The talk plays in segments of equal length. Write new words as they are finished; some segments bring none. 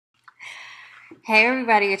Hey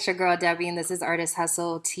everybody, it's your girl Debbie and this is Artist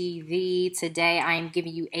Hustle TV. Today I am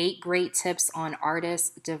giving you 8 great tips on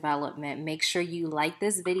artist development. Make sure you like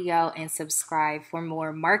this video and subscribe for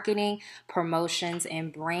more marketing, promotions,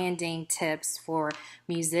 and branding tips for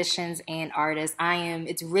musicians and artists.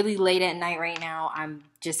 It's really late at night right now. I'm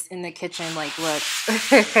just in the kitchen like,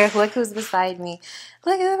 look, look who's beside me.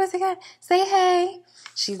 Look at what's again. Say hey.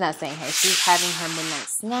 She's not saying hey. She's having her midnight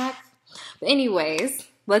snack. But anyways,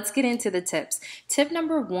 let's get into the tips. Tip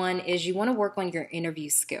number 1 is you want to work on your interview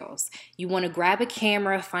skills. You want to grab a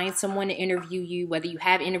camera, find someone to interview you, whether you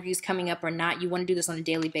have interviews coming up or not. You want to do this on a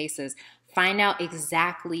daily basis. Find out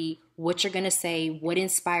exactly what you're going to say, what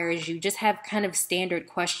inspires you. Just have kind of standard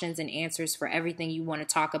questions and answers for everything you want to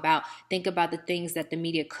talk about. Think about the things that the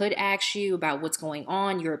media could ask you about what's going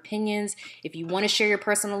on, your opinions. If you want to share your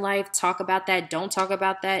personal life, talk about that. Don't talk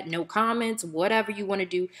about that. No comments, whatever you want to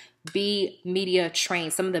do. Be media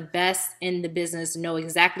trained. Some of the best in the business know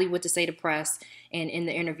exactly what to say to press and in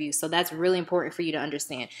the interview. So that's really important for you to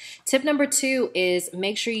understand. Tip number 2 is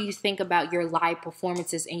make sure you think about your live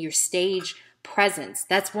performances and your stage presence.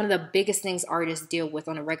 That's one of the biggest things artists deal with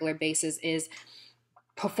on a regular basis is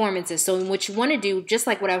performances. So what you want to do, just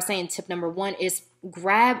like what I was saying, tip number 1 is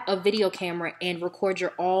grab a video camera and record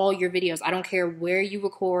all your videos. I don't care where you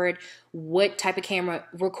record, what type of camera,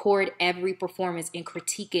 record every performance and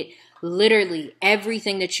critique it. Literally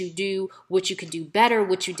everything that you do, what you could do better,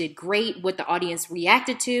 what you did great, what the audience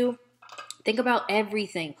reacted to. Think about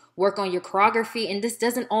everything. Work on your choreography. And this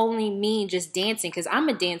doesn't only mean just dancing, because I'm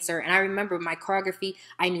a dancer and I remember my choreography,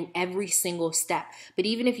 I knew every single step. But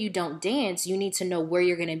even if you don't dance, you need to know where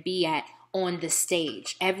you're going to be at on the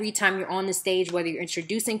stage. Every time you're on the stage, whether you're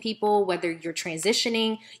introducing people, whether you're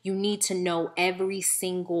transitioning, you need to know every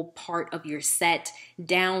single part of your set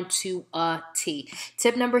down to a T.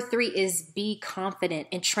 Tip number 3 is be confident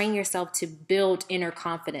and train yourself to build inner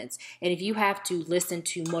confidence. And if you have to listen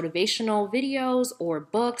to motivational videos or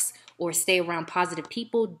books or stay around positive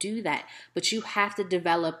people, do that. But you have to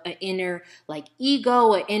develop an inner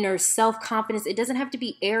ego, an inner self-confidence. It doesn't have to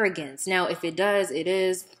be arrogance. Now, if it does, it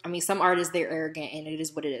is. I mean, some artists, they're arrogant and it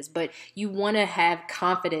is what it is. But you want to have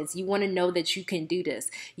confidence. You want to know that you can do this.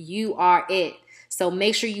 You are it. So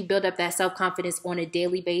make sure you build up that self-confidence on a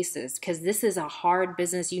daily basis, because this is a hard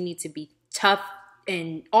business. You need to be tough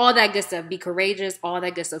and all that good stuff. Be courageous, all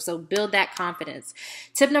that good stuff. So build that confidence.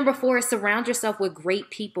 Tip number 4 is surround yourself with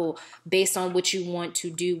great people based on what you want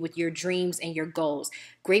to do with your dreams and your goals.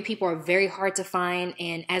 Great people are very hard to find.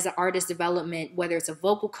 And as an artist development, whether it's a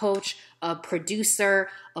vocal coach, a producer,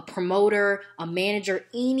 a promoter, a manager,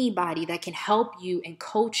 anybody that can help you and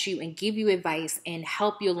coach you and give you advice and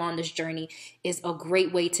help you along this journey is a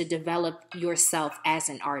great way to develop yourself as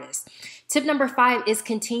an artist. Tip number 5 is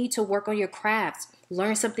continue to work on your craft.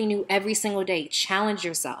 Learn something new every single day. Challenge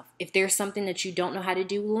yourself. If there's something that you don't know how to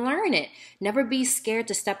do, learn it. Never be scared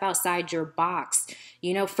to step outside your box.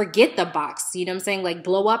 Forget the box. You know what I'm saying? Like,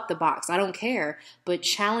 blow up the box. I don't care. But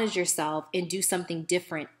challenge yourself and do something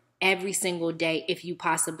different every single day if you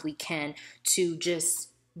possibly can, to just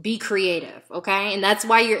be creative, okay? And that's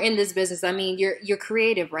why you're in this business. I mean, you're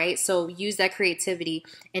creative, right? So use that creativity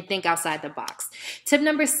and think outside the box. Tip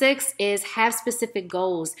number 6 is have specific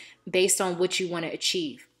goals based on what you want to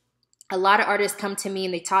achieve. A lot of artists come to me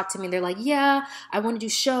and they talk to me and they're like, yeah, I want to do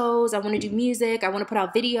shows, I want to do music, I want to put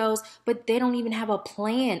out videos, but they don't even have a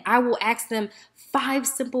plan. I will ask them 5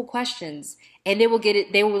 simple questions and they will get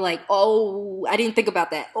it. They will like, oh, I didn't think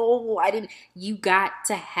about that. Oh, I didn't. You got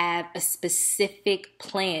to have a specific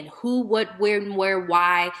plan. Who, what, where,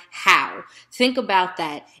 why, how. Think about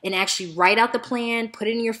that and actually write out the plan, put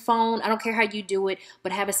it in your phone. I don't care how you do it,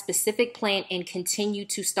 but have a specific plan and continue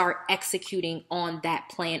to start executing on that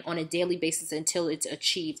plan on a daily basis until it's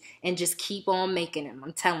achieved, and just keep on making them.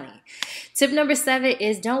 I'm telling you. Tip number 7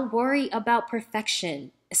 is don't worry about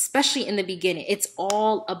perfection. Especially in the beginning, it's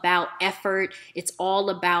all about effort. It's all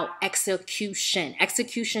about execution.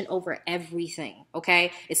 Execution over everything,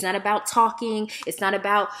 okay? It's not about talking. It's not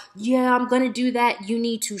about, yeah, I'm going to do that. You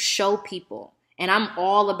need to show people. And I'm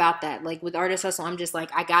all about that. Like with Artist Hustle, I'm just like,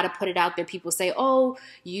 I got to put it out there. People say, oh,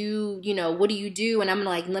 you know, what do you do? And I'm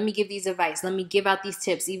like, let me give these advice. Let me give out these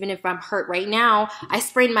tips. Even if I'm hurt right now, I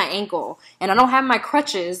sprained my ankle and I don't have my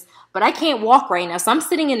crutches, but I can't walk right now. So I'm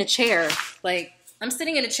sitting in a chair. I'm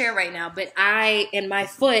sitting in a chair right now, but my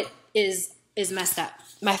foot is messed up.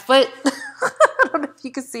 My foot, I don't know if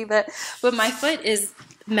you can see that, but my foot is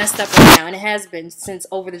messed up right now, and it has been since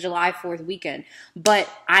over the July 4th weekend. But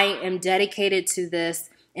I am dedicated to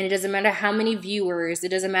this, and it doesn't matter how many viewers, it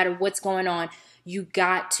doesn't matter what's going on. You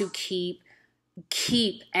got to keep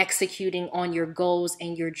keep executing on your goals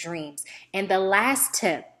and your dreams. And the last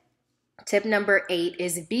tip, tip number 8,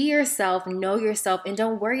 is be yourself, know yourself, and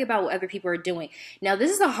don't worry about what other people are doing. Now,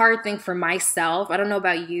 this is a hard thing for myself. I don't know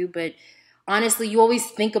about you, but honestly, you always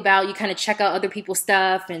think about, you kind of check out other people's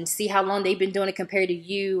stuff and see how long they've been doing it compared to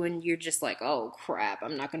you, and you're just like, oh crap,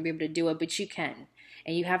 I'm not going to be able to do it, but you can.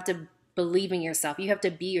 And you have to believe in yourself. You have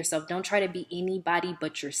to be yourself. Don't try to be anybody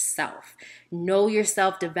but yourself. Know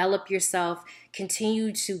yourself, develop yourself,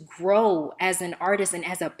 continue to grow as an artist and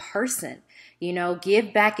as a person. You know,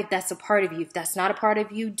 give back if that's a part of you. If that's not a part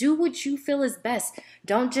of you, do what you feel is best.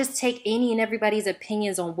 Don't just take any and everybody's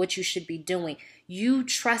opinions on what you should be doing. You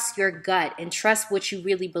trust your gut and trust what you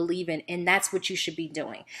really believe in, and that's what you should be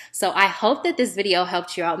doing. So I hope that this video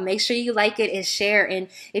helped you out. Make sure you like it and share. And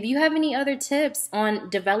if you have any other tips on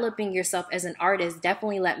developing yourself as an artist,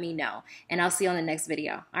 definitely let me know. And I'll see you on the next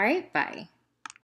video. All right, bye.